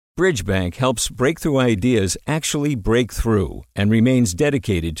Bridgebank helps breakthrough ideas actually break through and remains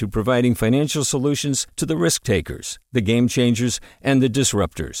dedicated to providing financial solutions to the risk takers, the game changers, and the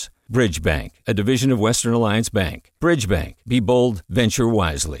disruptors. Bridgebank, a division of Western Alliance Bank. Bridgebank. Be bold, venture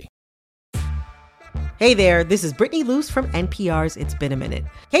wisely. Hey there, this is Brittany Luce from NPR's It's Been a Minute.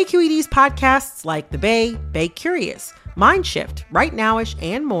 KQED's podcasts like The Bay, Bay Curious, Mind Shift, Right Nowish,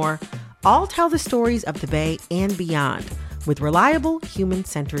 and more all tell the stories of the Bay and beyond with reliable,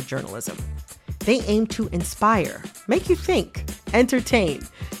 human-centered journalism. They aim to inspire, make you think, entertain,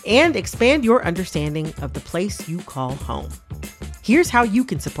 and expand your understanding of the place you call home. Here's how you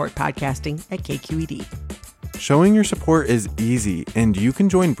can support podcasting at KQED. Showing your support is easy, and you can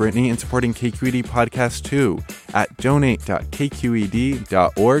join Brittany in supporting KQED Podcast too at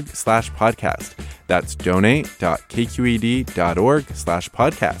donate.kqed.org/podcast. That's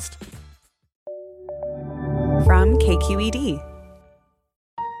donate.kqed.org/podcast. From KQED.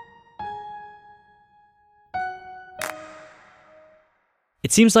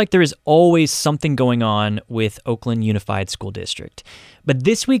 It seems like there is always something going on with Oakland Unified School District. But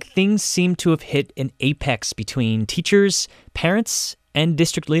this week, things seem to have hit an apex between teachers, parents, and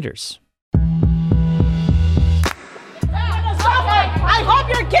district leaders. I hope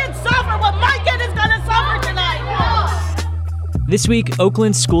your kids suffer what my kid is going to suffer tonight. This week,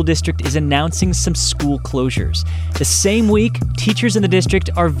 Oakland School District is announcing some school closures. The same week, teachers in the district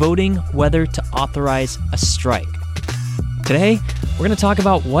are voting whether to authorize a strike. Today, we're going to talk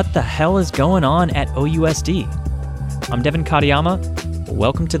about what the hell is going on at OUSD. I'm Devin Katayama.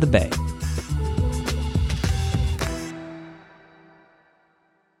 Welcome to the Bay.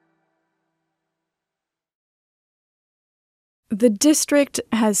 The district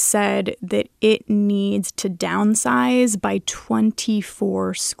has said that it needs to downsize by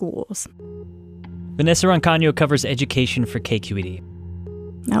 24 schools. Vanessa Rancaño covers education for KQED.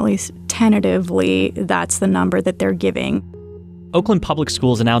 At least tentatively, that's the number that they're giving. Oakland Public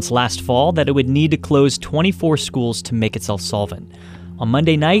Schools announced last fall that it would need to close 24 schools to make itself solvent. On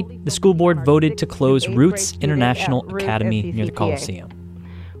Monday night, the school board voted to close Roots International Academy near the Coliseum.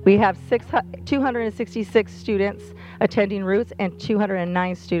 We have 266 students attending Roots and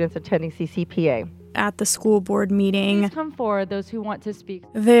 209 students attending CCPA. At the school board meeting, please come forward, those who want to speak.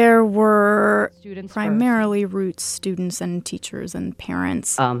 There were Students primarily Roots students and teachers and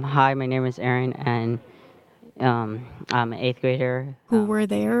parents. Hi, my name is Aaron, and I'm an 8th grader. Who were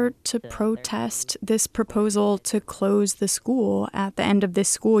there to protest this proposal to close the school at the end of this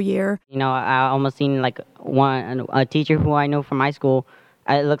school year. You know, I almost seen like a teacher who I know from my school.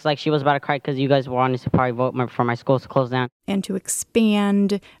 It looks like she was about to cry because you guys wanted to probably vote for my school to close down. And to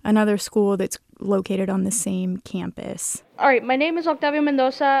expand another school that's located on the same campus. All right, my name is Octavio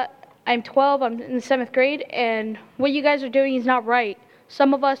Mendoza. I'm 12, I'm in the 7th grade, and what you guys are doing is not right.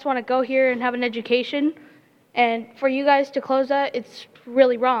 Some of us want to go here and have an education, and for you guys to close that, it's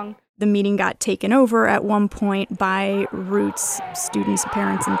really wrong. The meeting got taken over at one point by Roots students,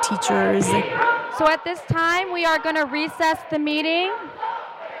 parents, and teachers. So at this time, we are going to recess the meeting.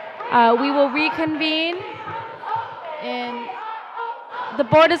 We will reconvene, and the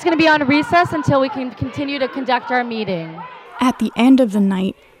board is going to be on recess until we can continue to conduct our meeting. At the end of the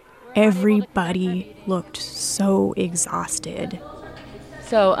night, everybody looked so exhausted.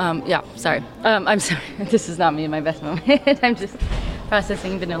 So, sorry. I'm sorry. This is not me in my best moment. I'm just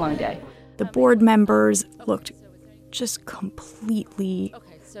processing. Been a long day. The board members looked just completely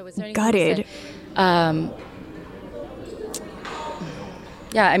gutted.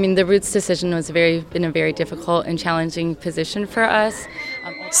 Yeah, I mean, the Roots decision was been a very difficult and challenging position for us.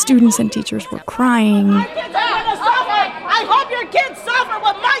 Students and teachers were crying. My kids are going to suffer. I hope your kids suffer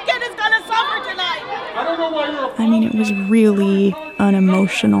what my kid is going to suffer tonight. I don't know why you're I mean, it was really an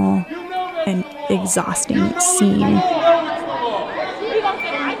emotional and exhausting scene.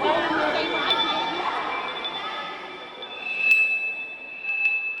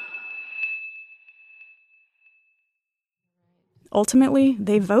 Ultimately,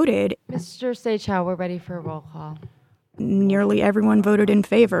 they voted. Mr. Seychow, we're ready for a roll call. Nearly everyone voted in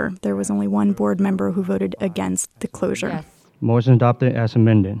favor. There was only one board member who voted against the closure. Yes. Motion adopted as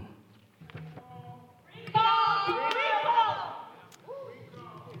amended.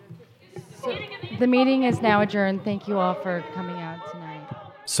 So the meeting is now adjourned. Thank you all for coming out tonight.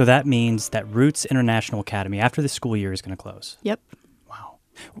 So that means that Roots International Academy, after the school year, is going to close? Yep. Wow.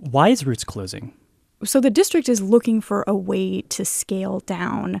 Why is Roots closing? So the district is looking for a way to scale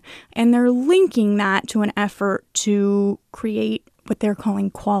down, and they're linking that to an effort to create what they're calling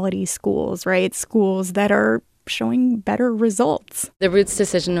quality schools, right? Schools that are showing better results. The Roots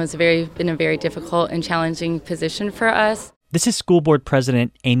decision was been a very difficult and challenging position for us. This is School Board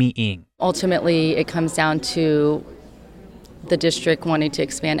President Amy Ng. Ultimately, it comes down to the district wanting to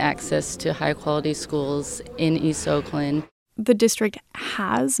expand access to high-quality schools in East Oakland. The district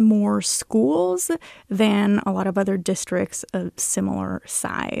has more schools than a lot of other districts of similar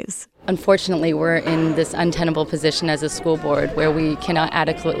size. Unfortunately, we're in this untenable position as a school board where we cannot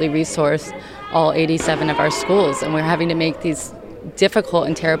adequately resource all 87 of our schools, and we're having to make these difficult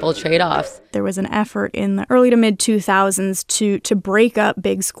and terrible trade-offs. There was an effort in the early to mid-2000s to break up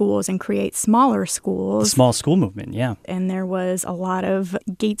big schools and create smaller schools. The small school movement, yeah. And there was a lot of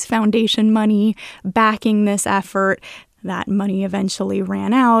Gates Foundation money backing this effort. That money eventually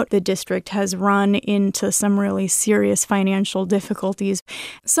ran out. The district has run into some really serious financial difficulties.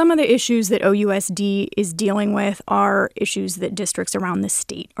 Some of the issues that OUSD is dealing with are issues that districts around the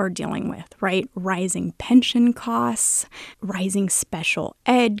state are dealing with, right? Rising pension costs, rising special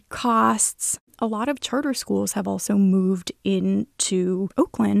ed costs. A lot of charter schools have also moved into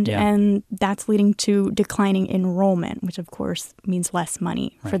Oakland, and that's leading to declining enrollment, which of course means less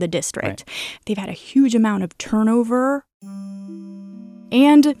money for the district. They've had a huge amount of turnover,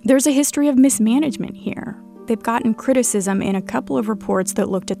 and there's a history of mismanagement here. They've gotten criticism in a couple of reports that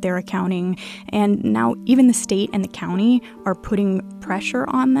looked at their accounting, and now even the state and the county are putting pressure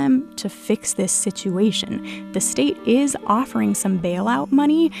on them to fix this situation. The state is offering some bailout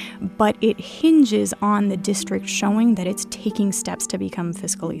money, but it hinges on the district showing that it's taking steps to become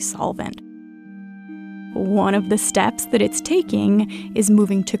fiscally solvent. One of the steps that it's taking is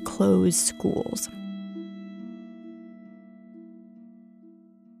moving to close schools.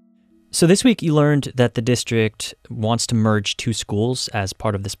 So this week you learned that the district wants to merge 2 schools as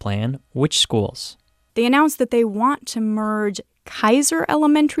part of this plan. Which schools? They announced that they want to merge Kaiser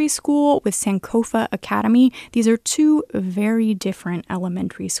Elementary School with Sankofa Academy. These are 2 very different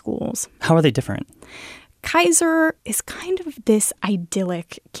elementary schools. How are they different? Kaiser is kind of this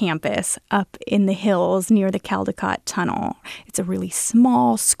idyllic campus up in the hills near the Caldecott Tunnel. It's a really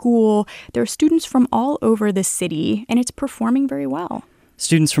small school. There are students from all over the city, and it's performing very well.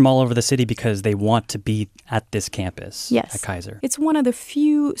 Students from all over the city because they want to be at this campus at Kaiser. It's one of the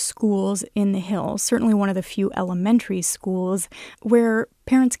few schools in the hills, certainly one of the few elementary schools where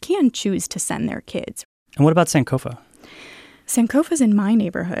parents can choose to send their kids. And what about Sankofa? Sankofa's in my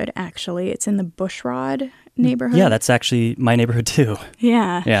neighborhood, actually. It's in the Bushrod neighborhood. Yeah, that's actually my neighborhood too.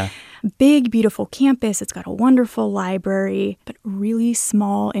 Yeah. Big, beautiful campus. It's got a wonderful library, but really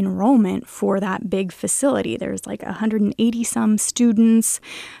small enrollment for that big facility. There's like 180-some students.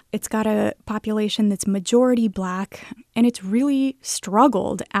 It's got a population that's majority Black, and it's really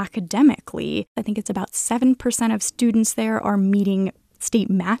struggled academically. I think it's about 7% of students there are meeting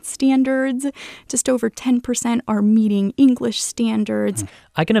state math standards. Just over 10% are meeting English standards.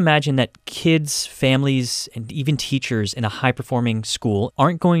 I can imagine that kids, families, and even teachers in a high-performing school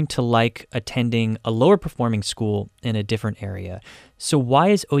aren't going to like attending a lower-performing school in a different area. So why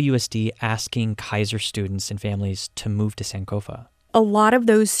is OUSD asking Kaiser students and families to move to Sankofa? A lot of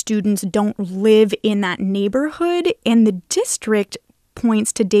those students don't live in that neighborhood, and the district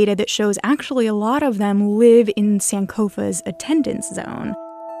points to data that shows actually a lot of them live in Sankofa's attendance zone.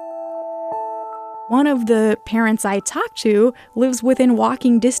 One of the parents I talked to lives within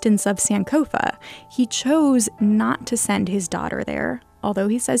walking distance of Sankofa. He chose not to send his daughter there, although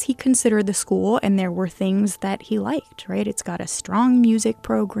he says he considered the school and there were things that he liked, right? It's got a strong music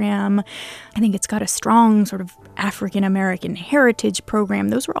program. I think it's got a strong sort of African-American heritage program.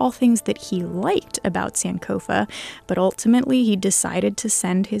 Those were all things that he liked about Sankofa, but ultimately he decided to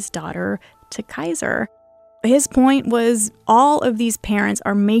send his daughter to Kaiser. His point was all of these parents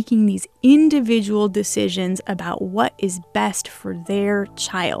are making these individual decisions about what is best for their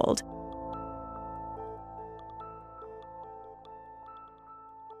child.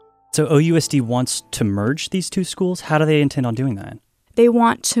 So OUSD wants to merge these 2 schools? How do they intend on doing that? They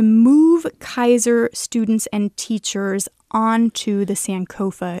want to move Kaiser students and teachers onto the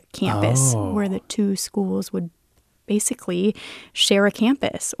Sankofa campus, where the 2 schools would basically share a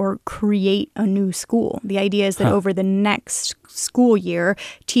campus or create a new school. The idea is that over the next school year,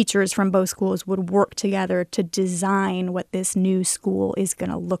 teachers from both schools would work together to design what this new school is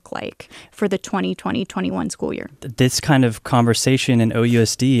going to look like for the 2020-21 school year. This kind of conversation in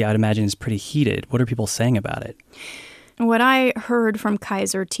OUSD, I'd imagine, is pretty heated. What are people saying about it? What I heard from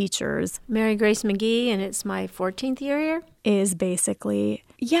Kaiser teachers, Mary Grace McGee, and it's my 14th year here, is basically,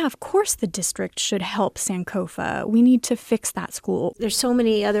 yeah, of course the district should help Sankofa. We need to fix that school. There's so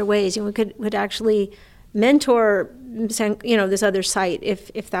many other ways. We could actually mentor, this other site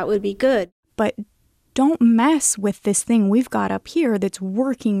if that would be good. But don't mess with this thing we've got up here that's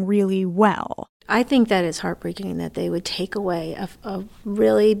working really well. I think that is heartbreaking that they would take away a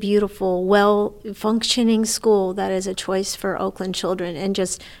really beautiful, well-functioning school that is a choice for Oakland children and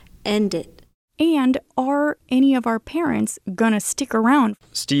just end it. And are any of our parents going to stick around?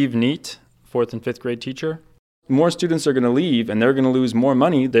 Steve Neat, 4th and 5th grade teacher. More students are going to leave, and they're going to lose more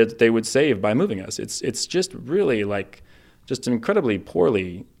money that they would save by moving us. It's just really just incredibly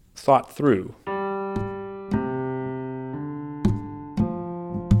poorly thought through.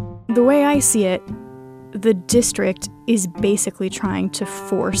 The way I see it, the district is basically trying to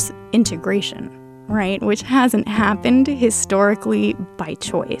force integration, right? Which hasn't happened historically by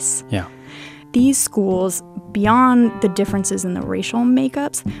choice. Yeah. These schools, beyond the differences in the racial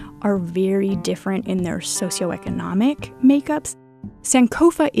makeups, are very different in their socioeconomic makeups.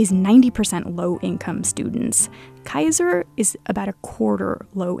 Sankofa is 90% low-income students. Kaiser is about a quarter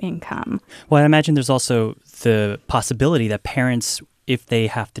low-income. Well, I imagine there's also the possibility that parents, if they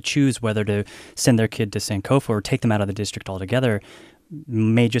have to choose whether to send their kid to Sankofa or take them out of the district altogether,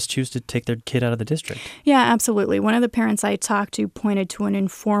 may just choose to take their kid out of the district. Yeah, absolutely. One of the parents I talked to pointed to an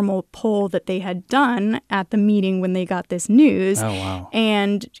informal poll that they had done at the meeting when they got this news. Oh, wow.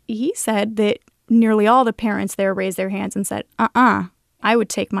 And he said that nearly all the parents there raised their hands and said, I would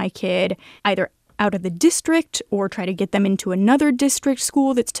take my kid either out of the district or try to get them into another district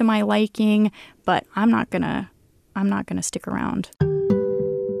school that's to my liking, but I'm not gonna stick around.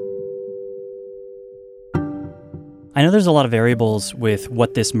 I know there's a lot of variables with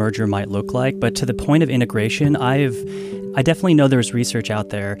what this merger might look like, but to the point of integration, I definitely know there's research out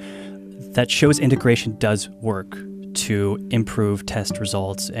there that shows integration does work to improve test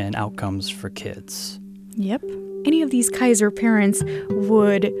results and outcomes for kids. Yep. Any of these Kaiser parents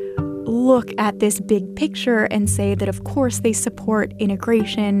would look at this big picture and say that, of course, they support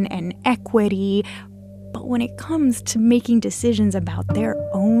integration and equity, but when it comes to making decisions about their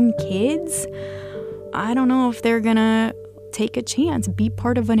own kids, I don't know if they're gonna take a chance, be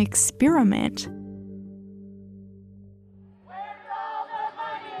part of an experiment.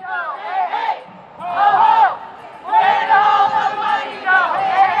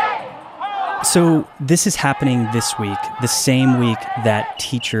 So this is happening this week, the same week that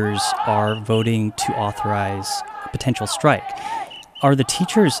teachers are voting to authorize a potential strike. Are the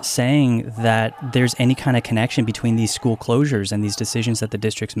teachers saying that there's any kind of connection between these school closures and these decisions that the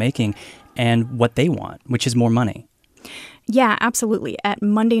district's making and what they want, which is more money? Yeah, absolutely. At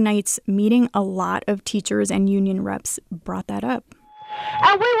Monday night's meeting, a lot of teachers and union reps brought that up.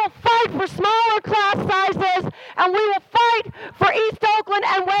 And we will fight for smaller class sizes, and we will fight for East Oakland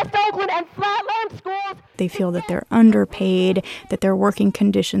and West Oakland and Flatland schools. They feel that they're underpaid, that their working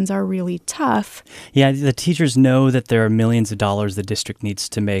conditions are really tough. Yeah, the teachers know that there are millions of dollars the district needs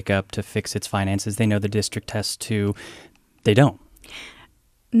to make up to fix its finances. They know the district has to. They don't.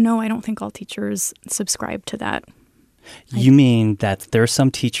 No, I don't think all teachers subscribe to that. You mean that there are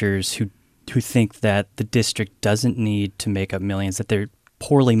some teachers who think that the district doesn't need to make up millions, that they're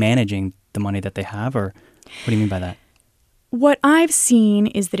poorly managing the money that they have? Or what do you mean by that? What I've seen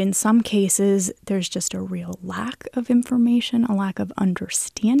is that in some cases, there's just a real lack of information, a lack of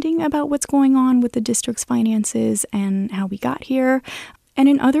understanding about what's going on with the district's finances and how we got here. And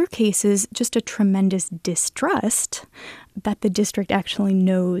in other cases, just a tremendous distrust that the district actually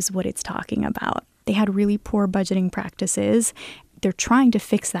knows what it's talking about. They had really poor budgeting practices. They're trying to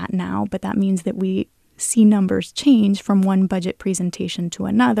fix that now, but that means that we see numbers change from one budget presentation to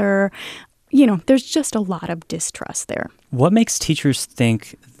another. You know, there's just a lot of distrust there. What makes teachers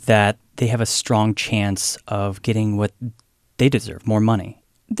think that they have a strong chance of getting what they deserve, more money?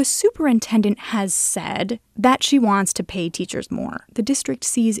 The superintendent has said that she wants to pay teachers more. The district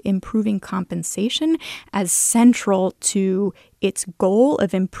sees improving compensation as central to its goal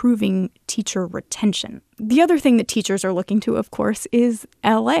of improving teacher retention. The other thing that teachers are looking to, of course, is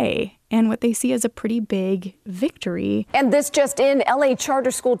LA and what they see as a pretty big victory. And this just in, LA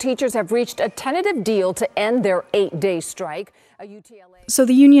charter school teachers have reached a tentative deal to end their 8-day strike. So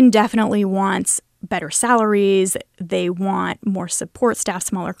the union definitely wants better salaries, they want more support staff,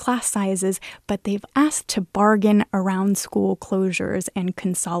 smaller class sizes, but they've asked to bargain around school closures and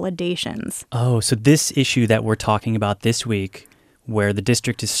consolidations. Oh, so this issue that we're talking about this week, where the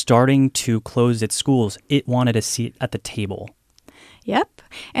district is starting to close its schools, it wanted a seat at the table. Yep.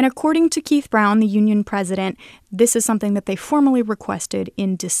 And according to Keith Brown, the union president, this is something that they formally requested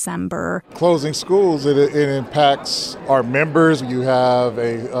in December. Closing schools, it impacts our members. You have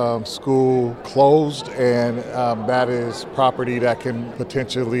a school closed, and that is property that can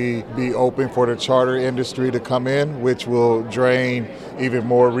potentially be open for the charter industry to come in, which will drain even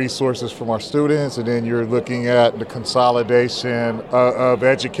more resources from our students. And then you're looking at the consolidation of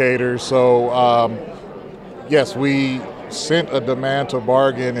educators. So, yes, we sent a demand to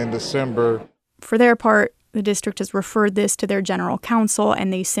bargain in December. For their part, the district has referred this to their general counsel,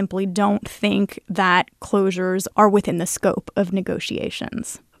 and they simply don't think that closures are within the scope of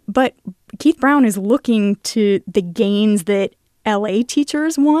negotiations. But Keith Brown is looking to the gains that LA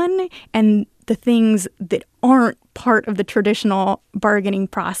teachers won and the things that aren't part of the traditional bargaining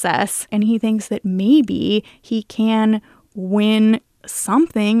process. And he thinks that maybe he can win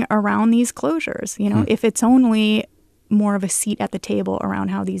something around these closures, if it's only more of a seat at the table around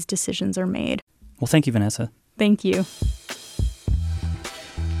how these decisions are made. Well, thank you, Vanessa. Thank you.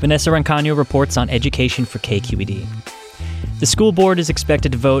 Vanessa Rancaño reports on education for KQED. The school board is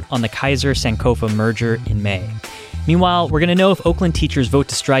expected to vote on the Kaiser-Sankofa merger in May. Meanwhile, we're going to know if Oakland teachers vote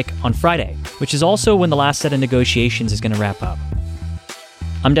to strike on Friday, which is also when the last set of negotiations is going to wrap up.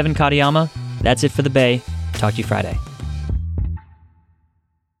 I'm Devin Katayama. That's it for the Bay. Talk to you Friday.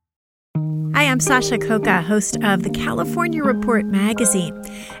 Hi, I'm Sasha Koka, host of the California Report magazine.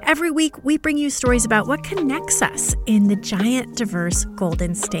 Every week, we bring you stories about what connects us in the giant, diverse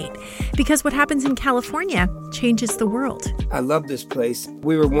Golden State. Because what happens in California changes the world. I love this place.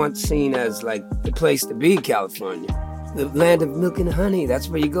 We were once seen as like the place to be, California. The land of milk and honey. That's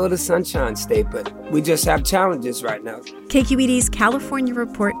where you go to Sunshine State, but we just have challenges right now. KQED's California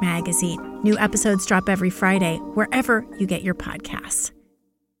Report magazine. New episodes drop every Friday, wherever you get your podcasts.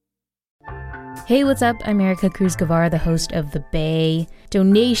 Hey, what's up? I'm Erica Cruz Guevara, the host of The Bay.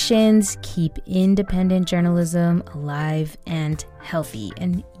 Donations keep independent journalism alive and healthy.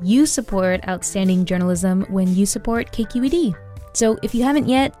 And you support outstanding journalism when you support KQED. So if you haven't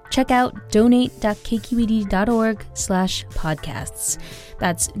yet, check out donate.kqed.org/podcasts.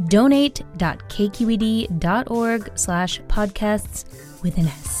 That's donate.kqed.org/podcasts with an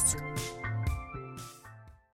S.